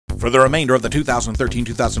For the remainder of the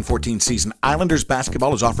 2013-2014 season, Islanders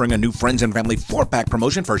basketball is offering a new Friends and Family 4-pack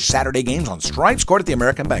promotion for Saturday games on Stripes Court at the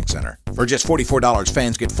American Bank Center. For just $44,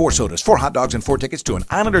 fans get 4 sodas, 4 hot dogs, and 4 tickets to an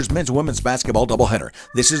Islanders men's and women's basketball doubleheader.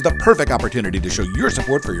 This is the perfect opportunity to show your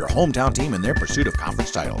support for your hometown team in their pursuit of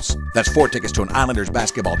conference titles. That's 4 tickets to an Islanders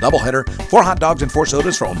basketball doubleheader, 4 hot dogs, and 4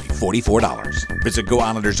 sodas for only $44. Visit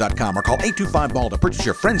GoIslanders.com or call 825-BALL to purchase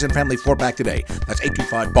your Friends and Family 4-pack today. That's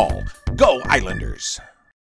 825-BALL. Go Islanders!